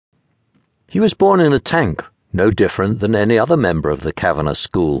He was born in a tank, no different than any other member of the Kavanagh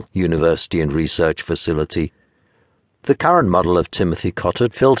School, University and Research Facility. The current model of Timothy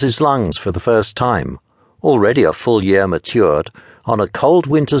Cottard filled his lungs for the first time, already a full year matured, on a cold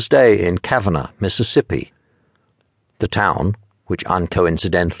winter's day in Kavanagh, Mississippi. The town, which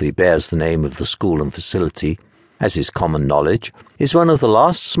uncoincidentally bears the name of the school and facility, as is common knowledge, is one of the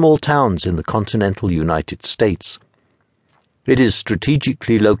last small towns in the continental United States. It is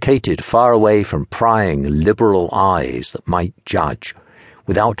strategically located far away from prying, liberal eyes that might judge,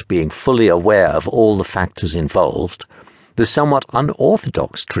 without being fully aware of all the factors involved, the somewhat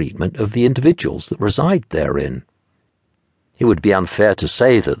unorthodox treatment of the individuals that reside therein. It would be unfair to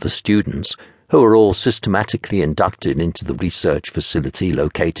say that the students, who are all systematically inducted into the research facility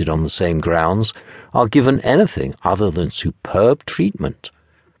located on the same grounds, are given anything other than superb treatment.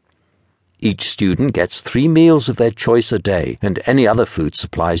 Each student gets 3 meals of their choice a day and any other food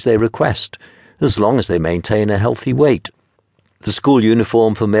supplies they request, as long as they maintain a healthy weight. The school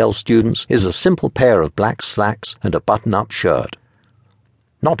uniform for male students is a simple pair of black slacks and a button-up shirt.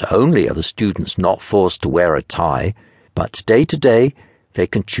 Not only are the students not forced to wear a tie, but day to day they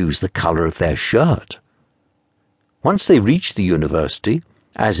can choose the color of their shirt. Once they reach the university,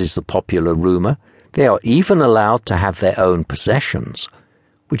 as is the popular rumor, they are even allowed to have their own possessions,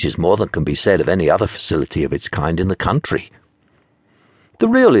 which is more than can be said of any other facility of its kind in the country. The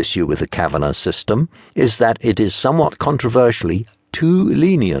real issue with the Kavanagh system is that it is somewhat controversially too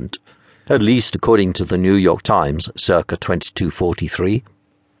lenient, at least according to the New York Times circa 2243.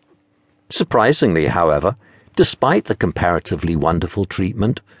 Surprisingly, however, despite the comparatively wonderful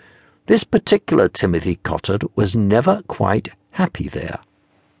treatment, this particular Timothy Cottard was never quite happy there.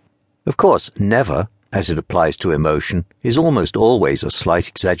 Of course, never, as it applies to emotion, is almost always a slight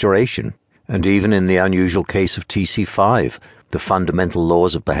exaggeration, and even in the unusual case of TC5, the fundamental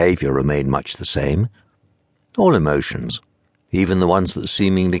laws of behavior remain much the same. All emotions, even the ones that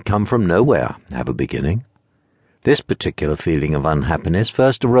seemingly come from nowhere, have a beginning. This particular feeling of unhappiness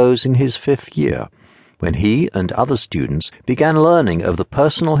first arose in his 5th year, when he and other students began learning of the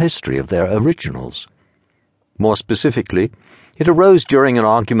personal history of their originals. More specifically, it arose during an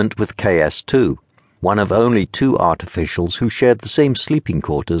argument with KS2, one of only 2 artificials who shared the same sleeping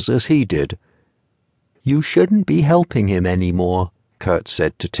quarters as he did. "You shouldn't be helping him any more," Kurt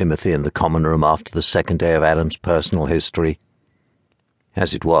said to Timothy in the common room after the 2nd day of Adam's personal history.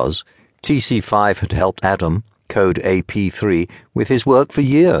 As it was, TC5 had helped Adam, code AP3, with his work for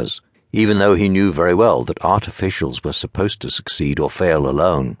years, even though he knew very well that artificials were supposed to succeed or fail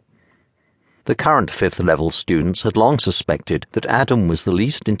alone. The current 5th level students had long suspected that Adam was the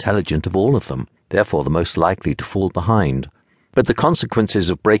least intelligent of all of them, therefore the most likely to fall behind. But the consequences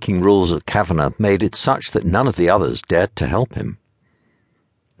of breaking rules at Kavanagh made it such that none of the others dared to help him.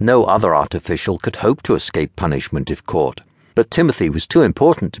 No other artificial could hope to escape punishment if caught, but Timothy was too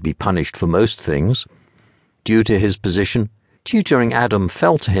important to be punished for most things. Due to his position, tutoring Adam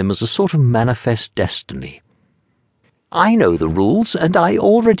fell to him as a sort of manifest destiny. "I know the rules, and I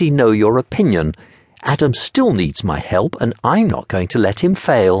already know your opinion. Adam still needs my help, and I'm not going to let him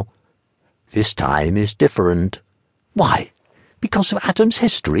fail. This time is different." "Why? Because of Adam's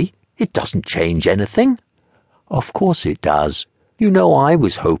history? It doesn't change anything." "Of course it does. You know I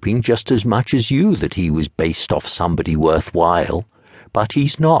was hoping just as much as you that he was based off somebody worthwhile. But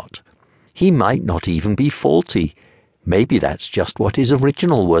he's not. He might not even be faulty. Maybe that's just what his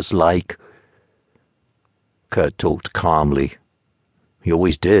original was like." Kurt talked calmly. He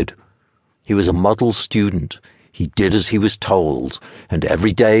always did. He was a model student. He did as he was told, and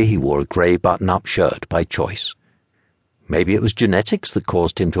every day he wore a grey button-up shirt by choice. Maybe it was genetics that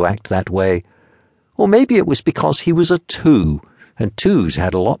caused him to act that way, or maybe it was because he was a 2, and 2s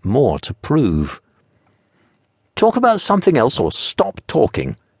had a lot more to prove. "Talk about something else or stop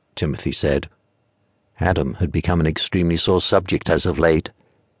talking," Timothy said. Adam had become an extremely sore subject as of late.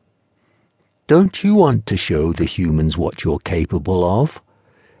 "Don't you want to show the humans what you're capable of?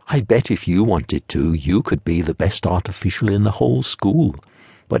 I bet if you wanted to, you could be the best artificial in the whole school,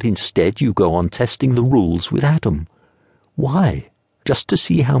 but instead you go on testing the rules with Adam. Why? Just to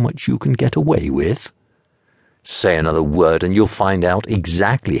see how much you can get away with?" "Say another word and you'll find out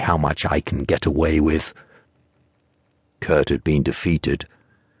exactly how much I can get away with." Kurt had been defeated.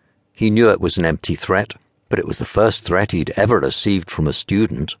 He knew it was an empty threat, but it was the first threat he'd ever received from a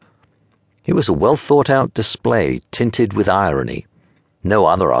student. It was a well-thought-out display, tinted with irony. No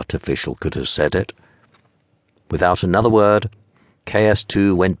other artificial could have said it. Without another word,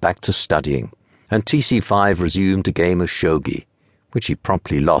 KS2 went back to studying, and TC5 resumed a game of shogi, which he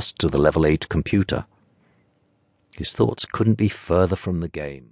promptly lost to the level 8 computer. His thoughts couldn't be further from the game.